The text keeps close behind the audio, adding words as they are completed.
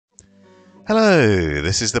Hello,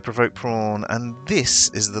 this is the Provoked Prawn, and this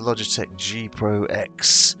is the Logitech G Pro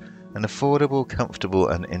X, an affordable, comfortable,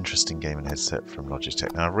 and interesting gaming headset from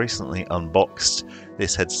Logitech. Now, I've recently unboxed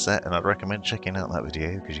this headset, and I'd recommend checking out that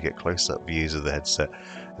video because you get close-up views of the headset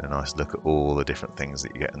and a nice look at all the different things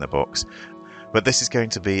that you get in the box. But this is going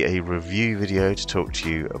to be a review video to talk to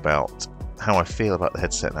you about how I feel about the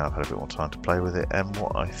headset now I've had a bit more time to play with it, and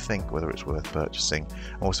what I think, whether it's worth purchasing.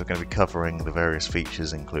 I'm also going to be covering the various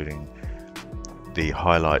features, including the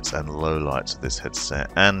highlights and lowlights of this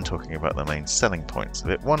headset, and talking about the main selling points of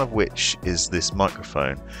it, one of which is this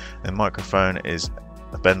microphone. The microphone is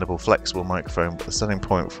a bendable, flexible microphone, but the selling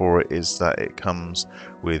point for it is that it comes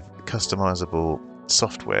with customizable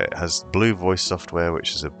software. It has Blue Voice software,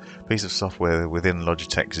 which is a piece of software within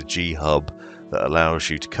Logitech's G Hub that allows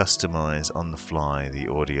you to customize on the fly the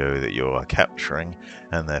audio that you are capturing,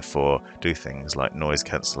 and therefore do things like noise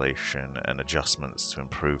cancellation and adjustments to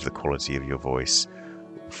improve the quality of your voice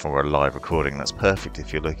for a live recording. That's perfect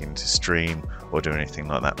if you're looking to stream or do anything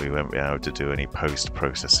like that. We won't be able to do any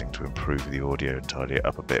post-processing to improve the audio and tidy it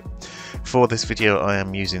up a bit. For this video, I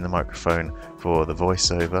am using the microphone for the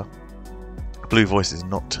voiceover. Blue Voice is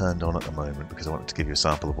not turned on at the moment because I wanted to give you a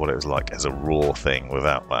sample of what it was like as a raw thing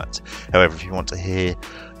without that. However, if you want to hear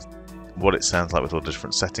what it sounds like with all the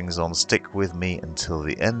different settings on, stick with me until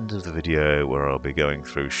the end of the video, where I'll be going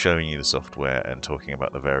through showing you the software and talking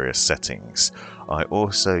about the various settings. I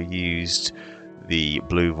also used the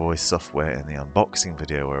Blue Voice software in the unboxing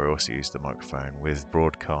video, where I also used the microphone with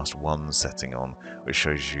Broadcast 1 setting on, which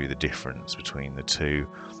shows you the difference between the two.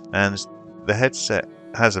 And the headset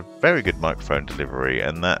has a very good microphone delivery,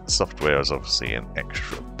 and that software is obviously an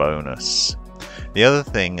extra bonus. The other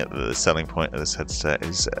thing, the selling point of this headset,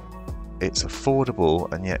 is it's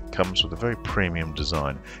affordable and yet comes with a very premium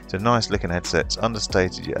design. It's a nice looking headset, it's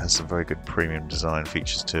understated yet has some very good premium design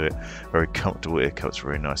features to it. Very comfortable ear cups,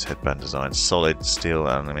 very nice headband design, solid steel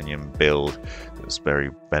aluminium build that's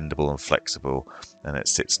very bendable and flexible, and it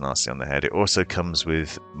sits nicely on the head. It also comes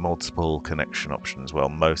with multiple connection options, well,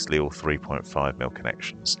 mostly all 3.5mm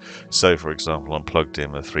connections. So for example, I'm plugged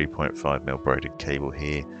in with a 3.5mm braided cable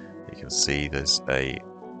here. You can see there's a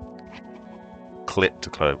clip to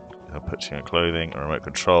put you in clothing, a remote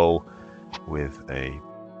control with a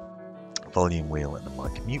volume wheel and a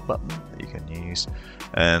mic mute button that you can use,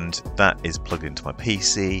 and that is plugged into my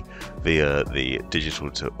PC via the digital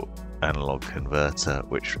to analog converter,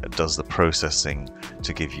 which does the processing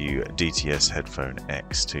to give you a DTS Headphone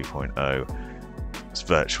X 2.0. It's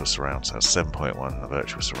virtual surround sound, 7.1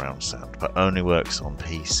 virtual surround sound, but only works on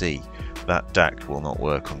PC. That DAC will not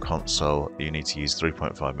work on console. You need to use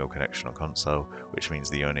 3.5mm connection on console, which means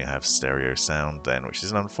that you only have stereo sound then, which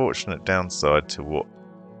is an unfortunate downside to what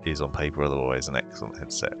is on paper otherwise an excellent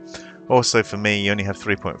headset. Also for me, you only have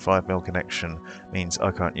 3.5mm connection, means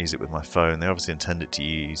I can't use it with my phone. They're obviously intended to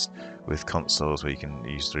use with consoles where you can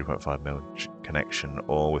use 3.5mm connection,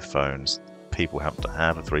 or with phones. People happen to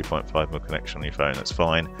have a 3.5mm connection on your phone, that's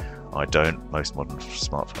fine. I don't. Most modern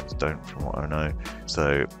smartphones don't, from what I know.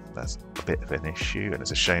 So that's a bit of an issue, and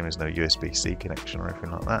it's a shame there's no USB-C connection or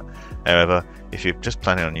anything like that. However, if you're just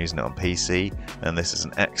planning on using it on PC, then this is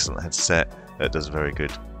an excellent headset that does very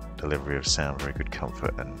good delivery of sound, very good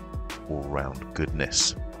comfort, and all-round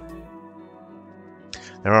goodness.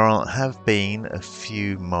 There have been a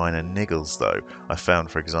few minor niggles though. I found,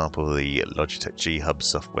 for example, the Logitech G Hub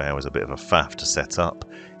software was a bit of a faff to set up.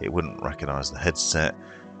 It wouldn't recognise the headset,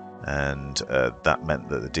 and that meant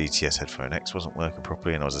that the DTS Headphone X wasn't working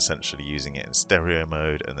properly, and I was essentially using it in stereo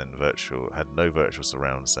mode, and then had no virtual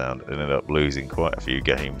surround sound, and ended up losing quite a few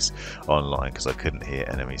games online because I couldn't hear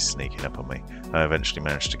enemies sneaking up on me. I eventually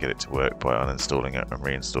managed to get it to work by uninstalling it and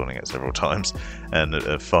reinstalling it several times,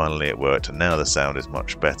 and finally it worked, and now the sound is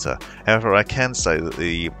much better. However, I can say that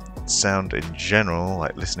the sound in general,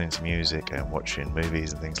 like listening to music and watching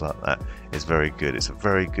movies and things like that, is very good. It's a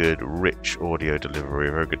very good, rich audio delivery,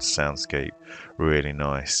 a very good soundscape, really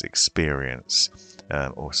nice experience.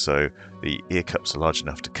 Also, the ear cups are large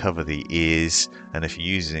enough to cover the ears, and if you're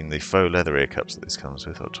using the faux leather ear cups that this comes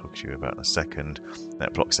with, I'll talk to you about in a second,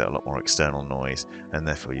 that blocks out a lot more external noise, and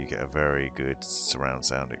therefore you get a very good surround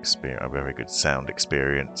sound experience, a very good sound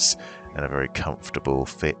experience, and a very comfortable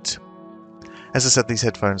fit. As I said, these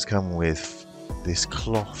headphones come with this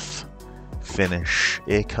cloth finish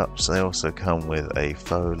ear cups. They also come with a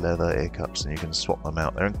faux leather ear cups, and you can swap them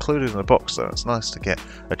out. They're included in the box though. It's nice to get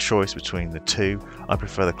a choice between the two. I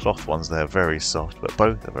prefer the cloth ones. They're very soft, but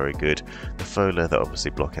both are very good. The faux leather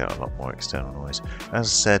obviously block out a lot more external noise. As I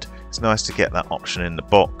said, it's nice to get that option in the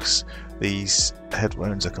box. These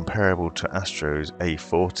headphones are comparable to Astro's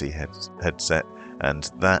A40 headset, and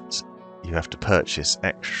that you have to purchase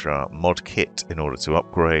extra mod kit in order to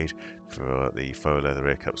upgrade for the faux leather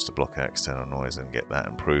ear cups to block out external noise and get that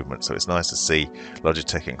improvement. So it's nice to see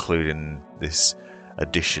Logitech including this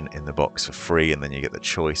addition in the box for free, and then you get the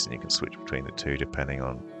choice and you can switch between the two depending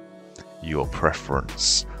on your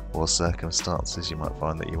preference or circumstances. You might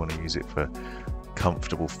find that you want to use it for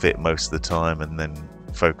comfortable fit most of the time and then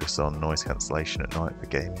focus on noise cancellation at night for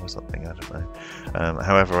gaming or something, I don't know.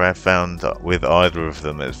 However, I have found that with either of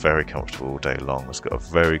them it's very comfortable all day long. It's got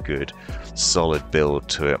a very good solid build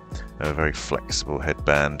to it, a very flexible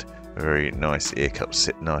headband, a very nice ear cup,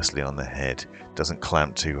 sit nicely on the head, doesn't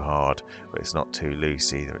clamp too hard but it's not too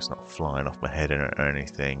loose either, it's not flying off my head or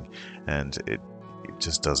anything, and it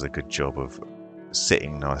just does a good job of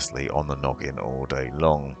sitting nicely on the noggin all day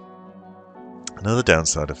long. Another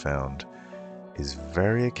downside I found is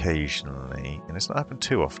very occasionally, and it's not happened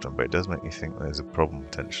too often, but it does make me think there's a problem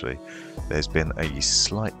potentially. There's been a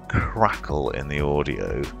slight crackle in the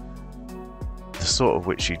audio, the sort of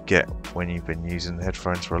which you'd get when you've been using the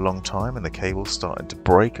headphones for a long time and the cable's starting to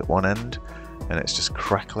break at one end and it's just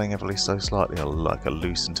crackling ever so slightly, like a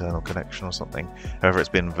loose internal connection or something. However, it's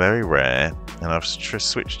been very rare, and I've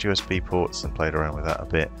switched USB ports and played around with that a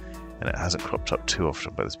bit, and it hasn't cropped up too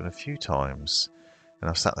often, but there's been a few times and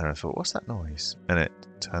I've sat there and thought, what's that noise? And it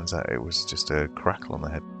turns out it was just a crackle on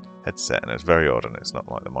the headset, and it's very odd, and it's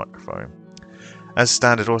not like the microphone. As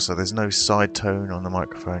standard also, there's no side tone on the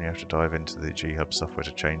microphone. You have to dive into the G Hub software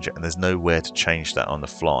to change it, and there's nowhere to change that on the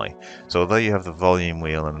fly. So although you have the volume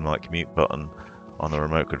wheel and the mic mute button on the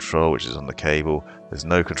remote control, which is on the cable, there's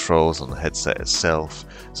no controls on the headset itself,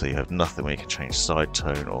 so you have nothing where you can change side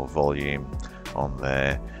tone or volume on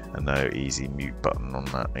there, and no easy mute button on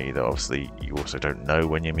that either. Obviously, you also don't know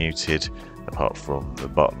when you're muted, apart from the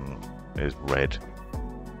button is red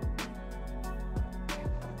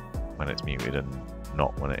when it's muted and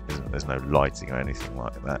not when it isn't. There's no lighting or anything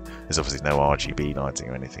like that. There's obviously no RGB lighting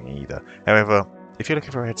or anything either. However, if you're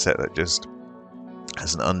looking for a headset that just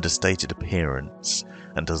has an understated appearance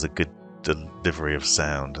and does a good delivery of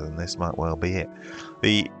sound, then this might well be it.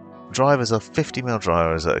 The drivers are 50mm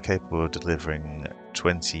drivers that are capable of delivering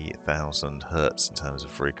 20,000 Hertz in terms of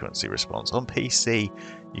frequency response. On PC,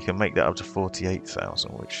 you can make that up to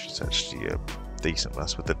 48,000, which is actually decent.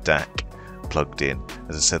 That's with the DAC plugged in.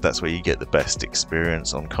 As I said, that's where you get the best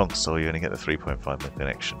experience. On console, you only get the 3.5mm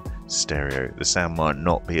connection stereo. The sound might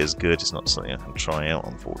not be as good. It's not something I can try out,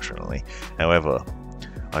 unfortunately. However,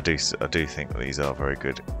 I do think that these are very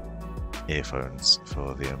good earphones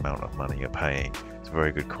for the amount of money you're paying. It's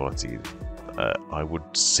very good quality. I would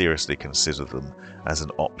seriously consider them as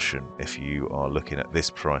an option if you are looking at this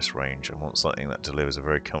price range and want something that delivers a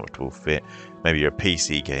very comfortable fit. Maybe you're a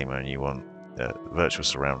PC gamer and you want virtual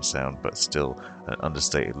surround sound, but still an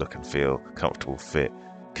understated look and feel, comfortable fit,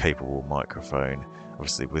 capable microphone,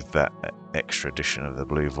 obviously with that extra addition of the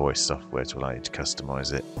Blue Voice software to allow you to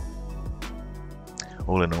customize it.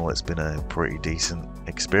 All in all, it's been a pretty decent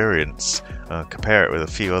experience. Compare it with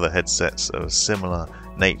a few other headsets of a similar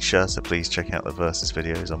nature, so please check out the Versus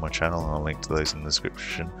videos on my channel, and I'll link to those in the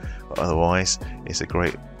description. But otherwise, it's a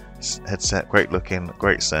great headset, great looking,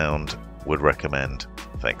 great sound, would recommend.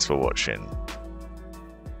 Thanks for watching.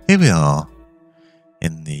 Here we are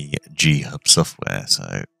in the G Hub software.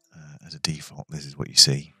 So as a default, this is what you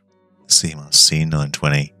see: the CMOS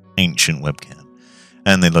C920 ancient webcam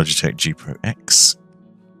and the Logitech G Pro X.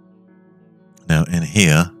 Now in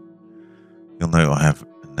here, you'll note I have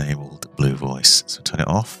enabled Blue Voice, so turn it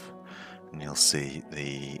off and you'll see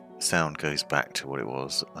the sound goes back to what it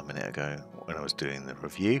was a minute ago when I was doing the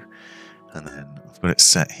review. And then I've got it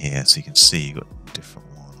set here so you can see you've got different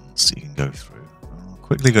ones that you can go through. I'll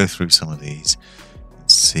quickly go through some of these and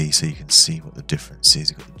see, so you can see what the difference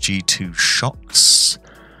is. You've got the G2 Shocks,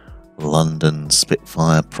 London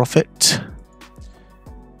Spitfire Prophet,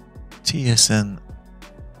 TSN,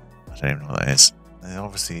 I don't even know what that is. They're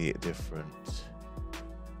obviously different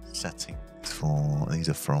settings for, these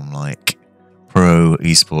are from like pro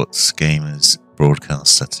esports gamers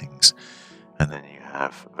broadcast settings, and then you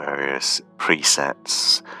have various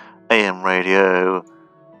presets: AM radio,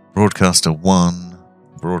 broadcaster 1,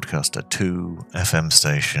 broadcaster 2, FM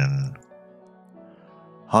station,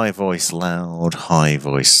 high voice loud, high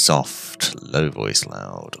voice soft, low voice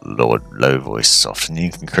loud, low voice soft, and you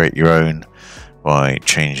can create your own by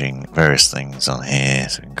changing various things on here.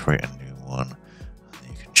 So you can create a new one, and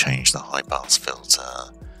you can change the high pass filter,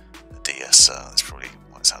 the DSR. This probably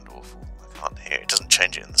might sound awful, I can't hear it. It doesn't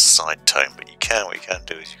change it in the side tone, but you can. What you can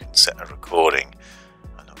do is you can set a recording.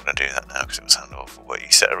 I'm not going to do that now because it would sound awful, but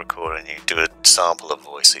you set a recording, you do a sample of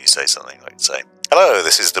voice, so you say something like, say, "Hello,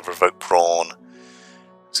 this is the Provoked Prawn."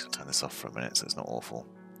 It's going to turn this off for a minute so it's not awful.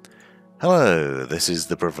 Hello, this is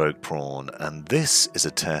the Provoked Prawn, and this is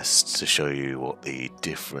a test to show you what the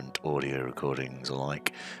different audio recordings are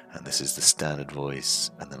like. And this is the standard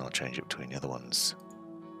voice, and then I'll change it between the other ones.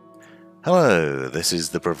 Hello, this is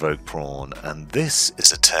the Provoked Prawn, and this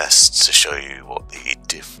is a test to show you what the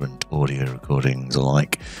different audio recordings are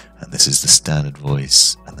like. And this is the standard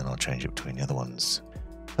voice, and then I'll change it between the other ones.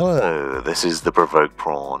 Hello, this is the Provoked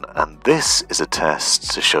Prawn, and this is a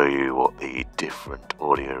test to show you what the different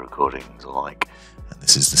audio recordings are like. And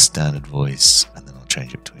this is the standard voice, and then I'll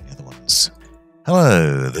change it between the other ones.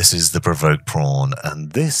 Hello, this is the Provoked Prawn, and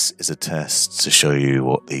this is a test to show you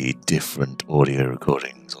what the different audio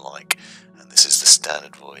recordings are like. And this is the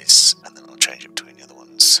standard voice, and then I'll change it between the other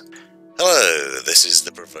ones. Hello, this is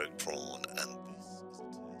the Provoked Prawn, and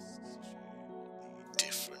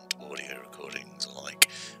different audio recordings are like.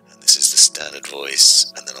 And this is the standard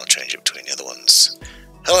voice, and then I'll change it between the other ones.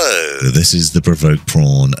 Hello, this is the Provoked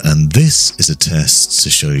Prawn, and this is a test to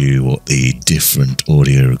show you what the different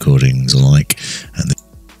audio recordings are like. And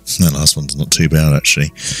that last one's not too bad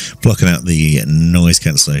actually. Blocking out the noise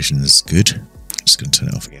cancellation is good. Just going to turn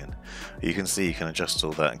it off again. You can see you can adjust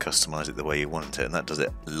all that and customize it the way you want it, and that does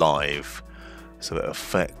it live. So it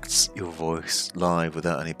affects your voice live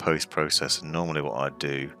without any post-process. And normally what I'd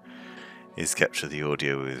do is capture the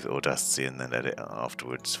audio with Audacity and then edit it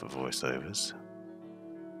afterwards for voiceovers.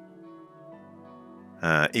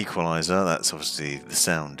 Equalizer, that's obviously the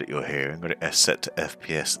sound that you're hearing. I've got it set to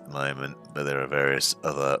FPS at the moment, but there are various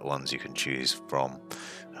other ones you can choose from.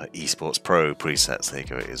 Esports Pro presets, there you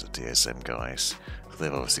go, it is a DSM guys.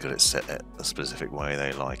 They've obviously got it set at a specific way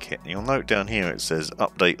they like it. And you'll note down here it says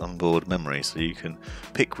update onboard memory, so you can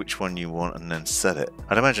pick which one you want and then set it.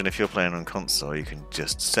 I'd imagine if you're playing on console you can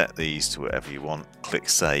just set these to whatever you want, click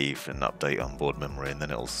save and update onboard memory, and then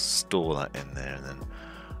it'll store that in there, and then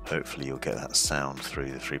hopefully you'll get that sound through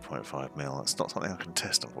the 3.5mm. That's not something I can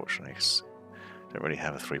test unfortunately, because I don't really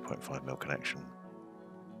have a 3.5mm connection.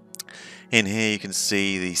 In here you can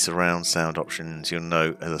see the surround sound options. You'll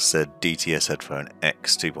note, as I said, DTS Headphone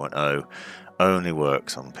X 2.0 only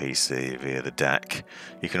works on PC via the DAC.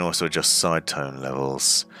 You can also adjust side tone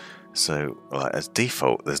levels. So as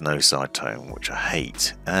default there's no side tone, which I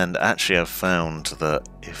hate, and actually I've found that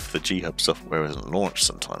if the G-Hub software isn't launched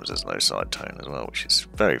sometimes there's no side tone as well, which is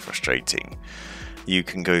very frustrating. You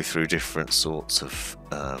can go through different sorts of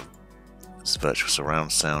virtual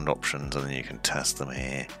surround sound options, and then you can test them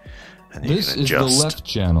here. And you this can is adjust. the left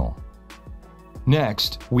channel.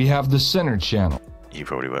 Next, we have the center channel. You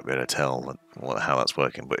probably won't be able to tell how that's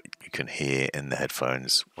working, but you can hear in the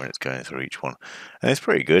headphones when it's going through each one. And it's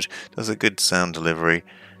pretty good. Does a good sound delivery,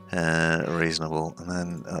 reasonable. And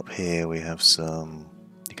then up here we have some,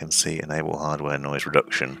 you can see enable hardware noise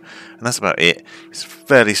reduction. And that's about it. It's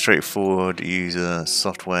fairly straightforward user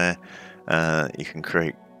software. You can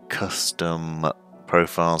create custom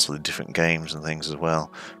profiles for the different games and things as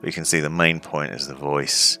well. But you can see the main point is the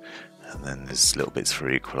voice, and then there's little bits for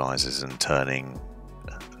equalizers and turning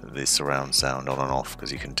the surround sound on and off,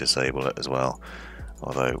 because you can disable it as well,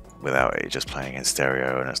 although without it just playing in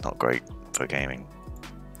stereo and it's not great for gaming.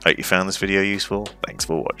 Hope you found this video useful. Thanks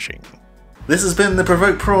for watching. This has been the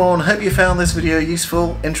Provoked Prawn. Hope you found this video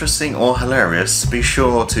useful, interesting or hilarious. Be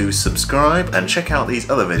sure to subscribe and check out these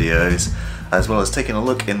other videos, as well as taking a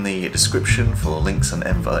look in the description for links and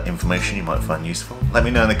information you might find useful. Let me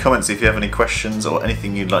know in the comments if you have any questions or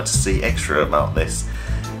anything you'd like to see extra about this,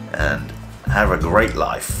 and have a great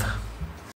life.